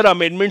some other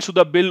amendments to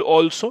the bill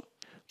also.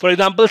 For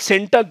example,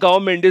 central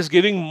government is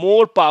giving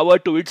more power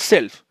to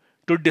itself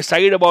to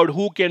decide about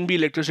who can be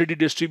electricity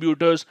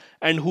distributors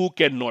and who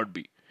cannot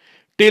be.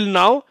 Till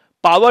now,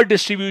 power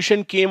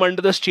distribution came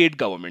under the state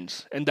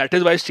governments, and that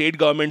is why state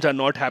governments are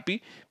not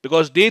happy,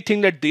 because they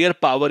think that their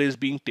power is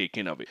being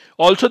taken away.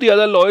 Also, the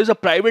other law is the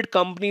private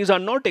companies are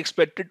not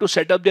expected to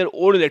set up their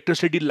own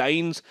electricity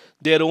lines,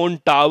 their own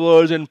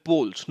towers and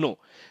poles. No,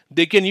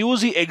 they can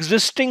use the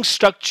existing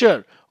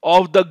structure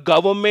of the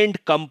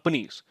government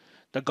companies.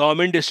 The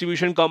government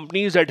distribution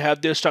companies that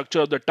have their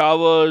structure of the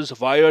towers,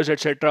 wires,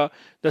 etc.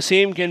 The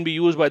same can be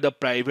used by the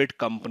private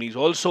companies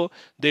also.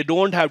 They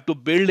don't have to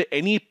build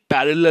any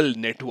parallel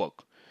network.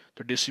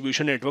 The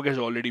distribution network has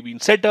already been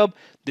set up.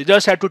 They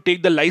just have to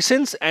take the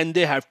license and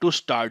they have to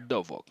start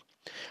the work.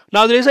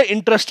 Now, there is an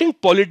interesting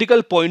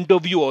political point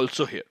of view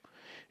also here.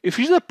 If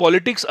you see the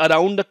politics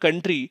around the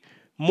country,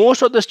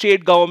 most of the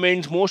state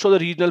governments, most of the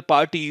regional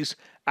parties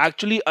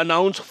actually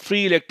announce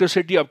free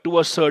electricity up to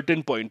a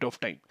certain point of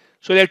time.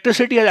 So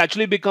electricity has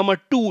actually become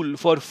a tool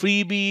for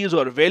freebies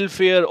or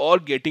welfare or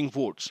getting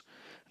votes.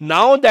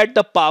 Now that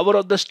the power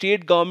of the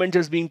state government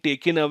is being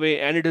taken away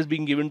and it is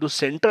being given to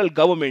central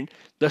government,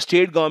 the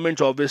state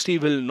governments obviously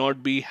will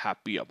not be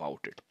happy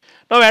about it.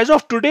 Now, as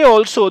of today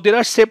also, there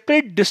are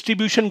separate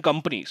distribution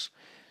companies.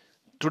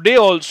 Today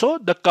also,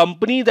 the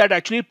company that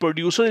actually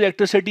produces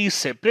electricity is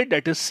separate,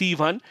 that is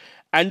C1,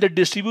 and the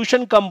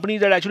distribution company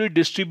that actually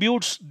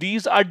distributes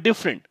these are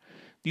different.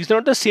 These are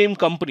not the same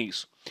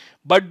companies.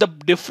 But the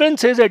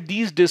difference is that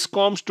these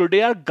discoms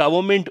today are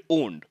government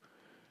owned.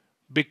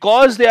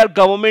 Because they are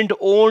government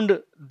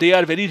owned, they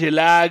are very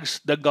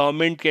relaxed. The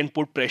government can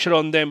put pressure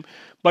on them.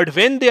 But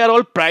when they are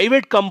all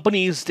private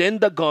companies, then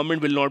the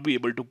government will not be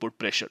able to put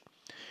pressure.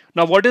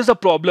 Now, what is the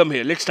problem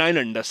here? Let's try and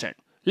understand.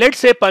 Let's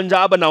say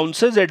Punjab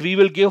announces that we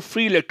will give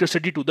free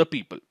electricity to the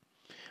people.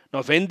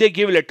 Now, when they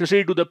give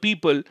electricity to the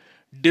people,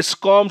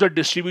 discoms or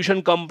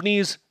distribution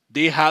companies,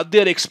 they have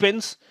their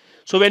expense.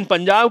 So when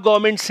Punjab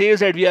government says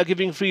that we are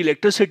giving free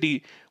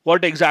electricity,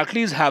 what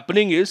exactly is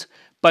happening is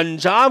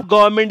Punjab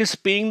government is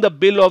paying the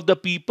bill of the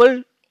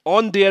people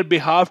on their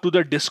behalf to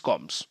the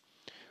discoms.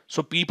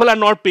 So people are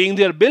not paying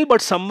their bill,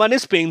 but someone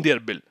is paying their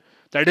bill.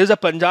 That is, the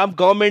Punjab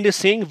government is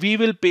saying, we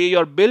will pay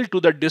your bill to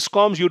the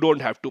discoms, you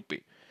don't have to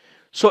pay.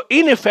 So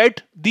in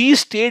effect, these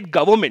state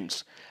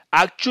governments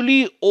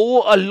actually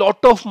owe a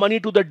lot of money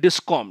to the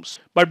discoms.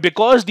 But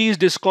because these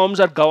discoms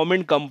are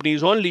government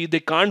companies only, they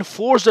can't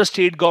force the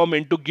state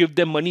government to give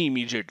them money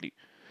immediately.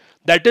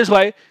 That is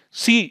why,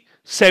 see,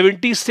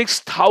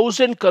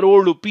 76,000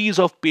 crore rupees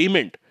of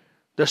payment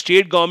the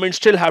state government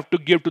still have to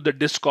give to the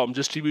discoms,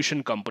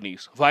 distribution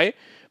companies. Why?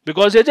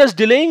 Because they're just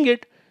delaying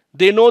it.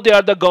 They know they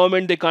are the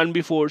government, they can't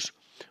be forced.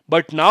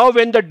 But now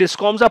when the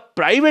discoms are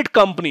private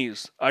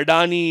companies,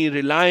 Adani,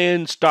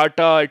 Reliance,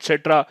 Tata,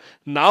 etc.,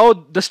 now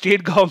the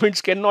state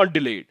governments cannot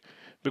delay it.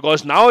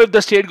 Because now if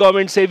the state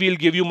government say we'll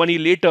give you money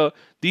later,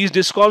 these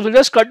discoms will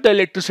just cut the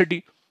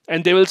electricity.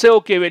 And they will say,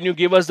 okay, when you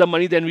give us the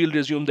money, then we'll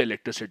resume the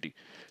electricity.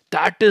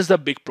 That is the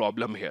big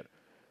problem here.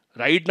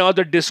 Right now,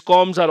 the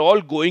discoms are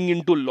all going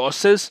into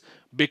losses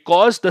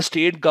because the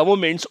state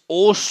governments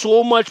owe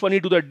so much money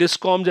to the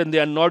discoms and they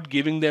are not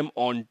giving them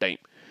on time.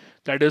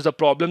 That is the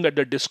problem that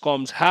the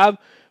discoms have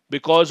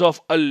because of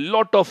a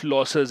lot of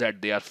losses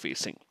that they are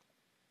facing.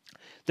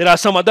 There are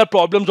some other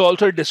problems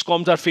also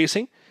discoms are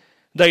facing.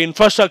 The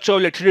infrastructure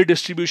of electricity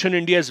distribution in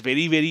India is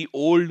very, very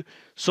old.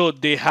 So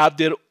they have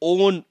their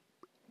own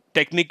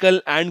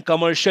technical and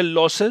commercial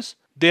losses.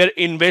 Their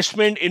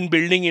investment in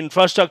building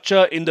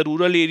infrastructure in the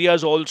rural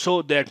areas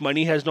also, that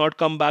money has not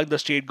come back. The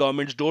state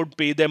governments don't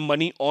pay them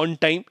money on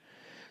time.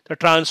 The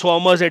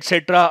transformers,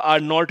 etc., are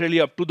not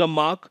really up to the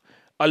mark.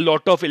 A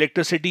lot of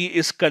electricity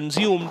is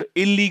consumed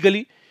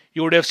illegally.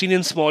 You would have seen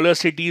in smaller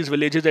cities,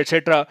 villages,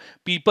 etc.,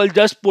 people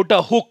just put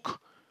a hook.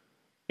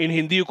 In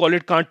Hindi, you call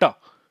it kanta.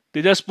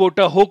 They just put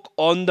a hook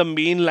on the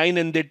main line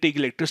and they take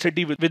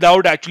electricity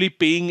without actually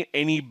paying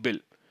any bill.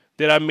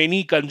 There are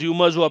many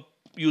consumers who are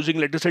using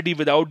electricity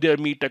without their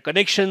meter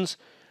connections,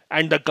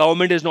 and the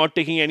government is not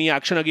taking any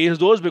action against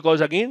those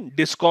because, again,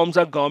 discoms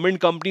are government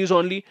companies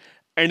only,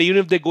 and even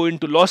if they go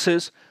into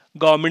losses,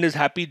 government is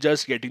happy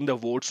just getting the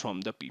votes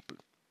from the people.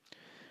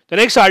 The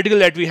next article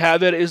that we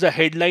have here is the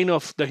headline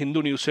of the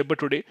Hindu newspaper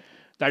today.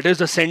 That is,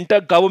 the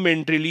center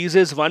government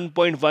releases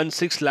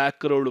 1.16 lakh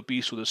crore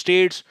rupees to the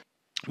states,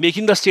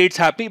 making the states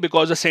happy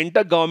because the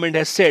center government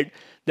has said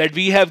that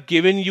we have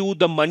given you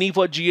the money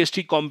for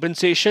GST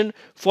compensation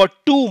for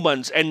 2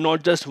 months and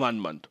not just 1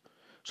 month.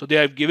 So they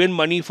have given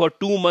money for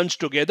 2 months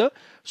together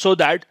so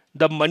that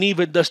the money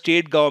with the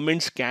state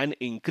governments can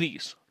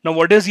increase. Now,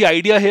 what is the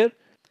idea here?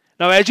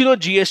 Now, as you know,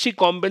 GST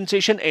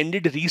compensation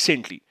ended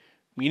recently,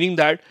 meaning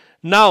that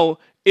now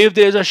if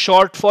there is a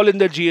shortfall in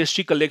the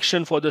GST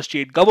collection for the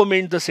state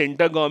government, the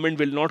center government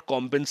will not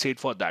compensate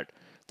for that.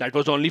 That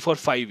was only for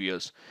 5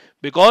 years.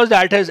 Because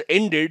that has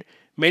ended,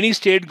 many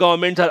state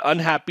governments are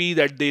unhappy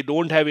that they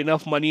don't have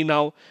enough money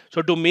now.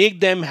 So to make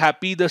them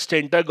happy, the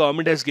center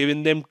government has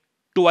given them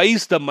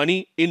twice the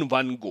money in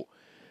one go.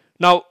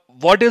 Now,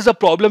 what is the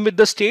problem with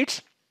the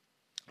states?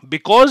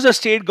 Because the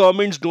state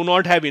governments do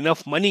not have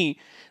enough money,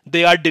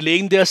 they are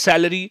delaying their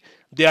salary,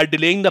 they are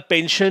delaying the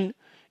pension,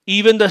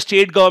 even the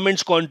state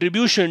government's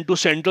contribution to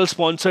central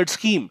sponsored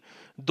scheme.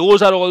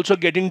 Those are also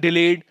getting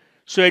delayed.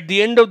 So at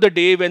the end of the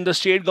day, when the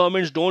state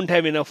governments don't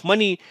have enough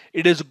money,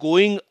 it is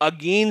going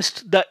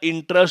against the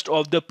interest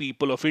of the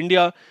people of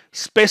India,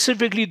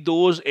 specifically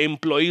those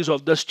employees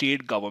of the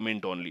state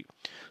government only.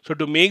 So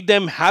to make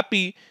them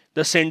happy,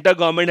 the center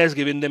government has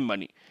given them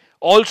money.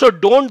 Also,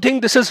 don't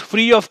think this is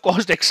free of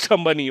cost extra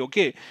money,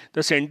 okay?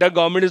 The center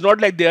government is not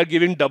like they are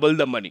giving double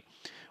the money.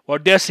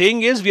 What they are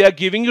saying is, we are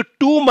giving you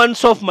 2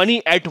 months of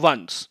money at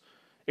once.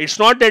 It's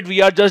not that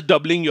we are just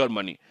doubling your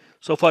money.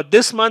 So for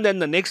this month and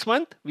the next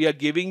month, we are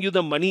giving you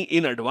the money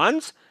in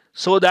advance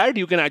so that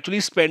you can actually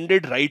spend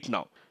it right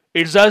now.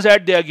 It's just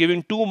that they are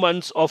giving 2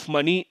 months of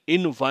money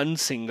in one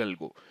single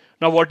go.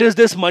 Now, what is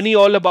this money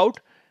all about?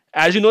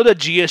 As you know, the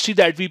GST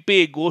that we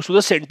pay goes to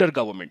the center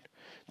government.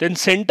 Then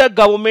center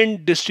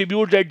government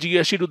distributes that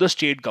GST to the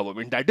state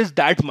government. That is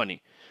that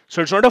money.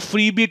 So it's not a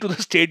freebie to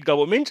the state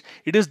governments.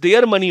 It is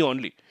their money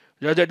only.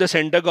 Just that the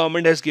center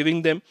government has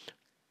given them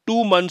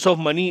 2 months of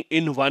money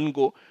in one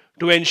go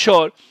to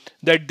ensure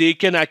that they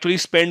can actually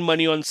spend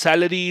money on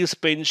salaries,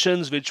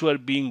 pensions, which were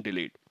being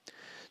delayed.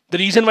 The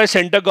reason why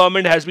center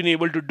government has been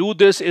able to do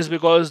this is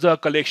because the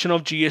collection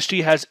of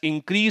GST has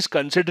increased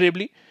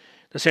considerably.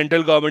 The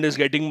central government is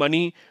getting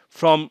money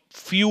from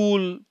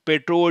fuel,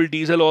 petrol,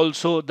 diesel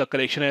also. The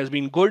collection has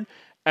been good,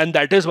 and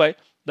that is why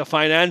The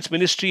finance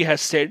ministry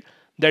has said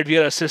that we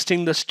are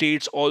assisting the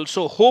states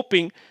also,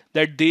 hoping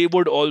that they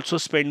would also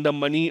spend the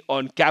money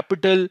on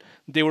capital,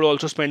 they would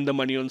also spend the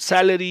money on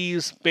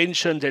salaries,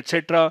 pensions,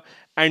 etc.,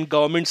 and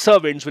government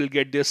servants will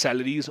get their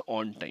salaries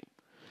on time.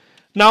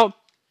 Now,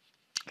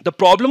 the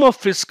problem of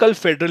fiscal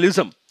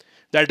federalism,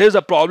 that is,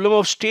 the problem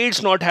of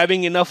states not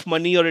having enough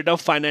money or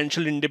enough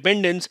financial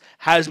independence,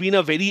 has been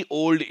a very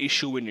old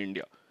issue in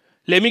India.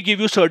 Let me give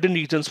you certain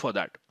reasons for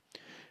that.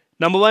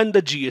 Number one,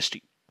 the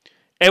GST.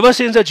 Ever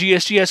since the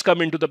GST has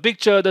come into the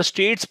picture, the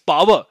state's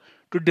power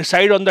to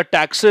decide on the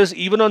taxes,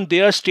 even on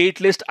their state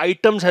list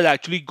items, has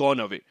actually gone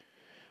away.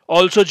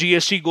 Also,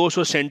 GST goes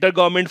to central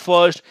government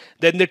first,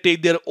 then they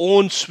take their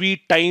own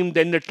sweet time,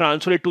 then they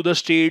transfer it to the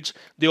states.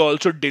 They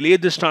also delay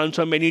this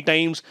transfer many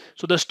times.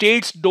 So the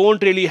states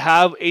don't really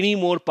have any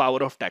more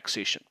power of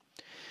taxation.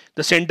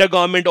 The central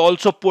government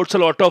also puts a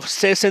lot of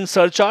cess and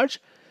surcharge.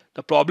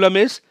 The problem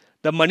is,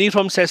 the money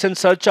from cess and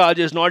surcharge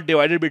is not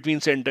divided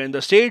between center and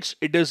the states.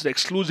 It is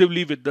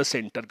exclusively with the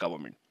central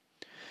government.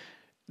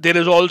 There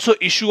is also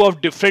issue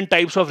of different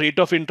types of rate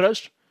of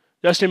interest.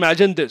 Just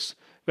imagine this.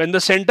 When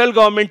the central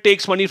government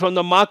takes money from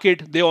the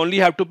market, they only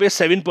have to pay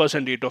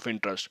 7% rate of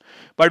interest.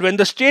 But when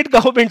the state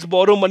governments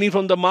borrow money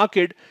from the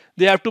market,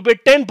 they have to pay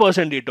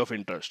 10% rate of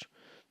interest.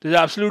 There is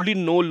absolutely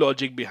no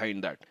logic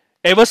behind that.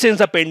 Ever since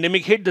the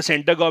pandemic hit, the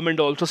central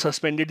government also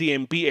suspended the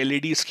MP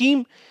LED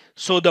scheme.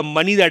 So the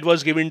money that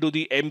was given to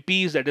the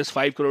MPs, that is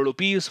 5 crore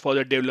rupees for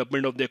the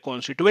development of their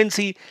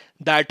constituency,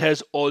 that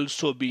has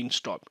also been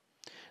stopped.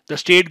 The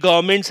state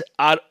governments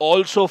are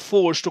also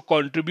forced to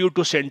contribute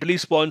to centrally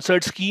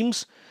sponsored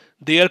schemes.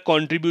 Their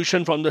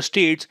contribution from the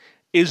states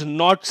is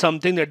not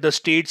something that the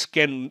states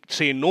can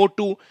say no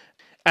to,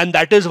 and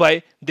that is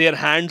why their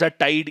hands are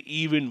tied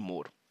even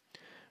more.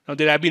 Now,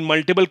 there have been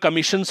multiple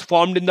commissions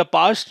formed in the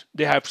past.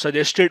 They have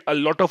suggested a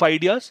lot of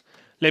ideas.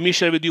 Let me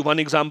share with you one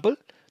example.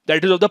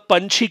 That is of the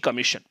Panchi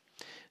Commission.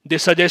 They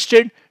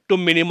suggested to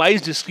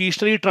minimize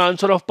discretionary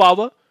transfer of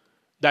power.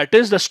 That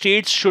is, the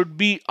states should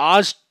be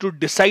asked to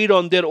decide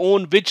on their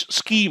own which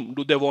scheme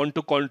do they want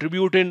to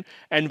contribute in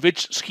and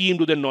which scheme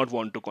do they not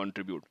want to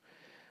contribute.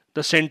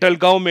 The central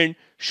government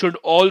should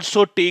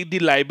also take the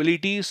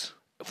liabilities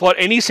for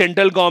any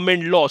central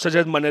government law such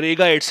as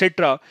Manrega,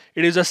 etc.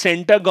 It is the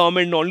central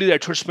government only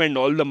that should spend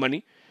all the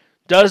money.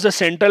 Thus, the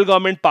central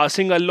government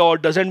passing a law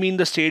doesn't mean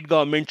the state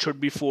government should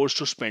be forced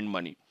to spend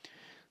money.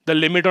 The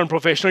limit on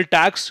professional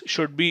tax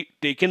should be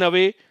taken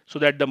away so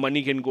that the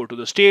money can go to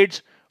the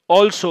states.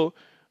 Also,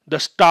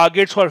 the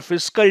targets for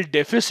fiscal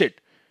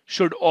deficit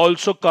should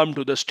also come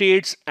to the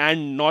states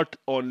and not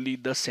only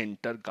the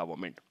central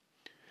government.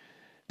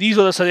 These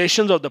were the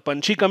suggestions of the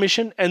Panchi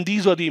Commission, and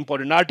these were the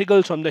important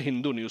articles from the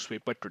Hindu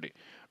newspaper today.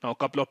 Now, a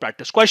couple of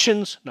practice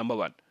questions. Number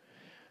one,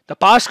 the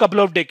past couple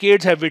of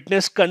decades have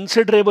witnessed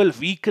considerable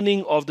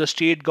weakening of the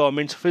state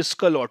government's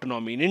fiscal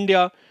autonomy in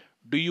India.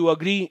 Do you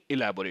agree?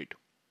 Elaborate.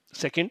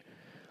 Second,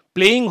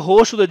 playing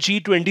host to the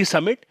G20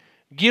 summit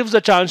gives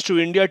a chance to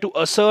India to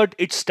assert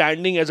its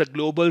standing as a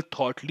global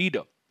thought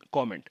leader.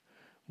 Comment.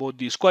 Both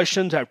these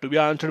questions have to be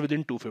answered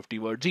within 250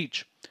 words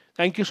each.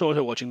 Thank you so much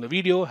for watching the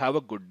video. Have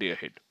a good day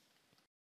ahead.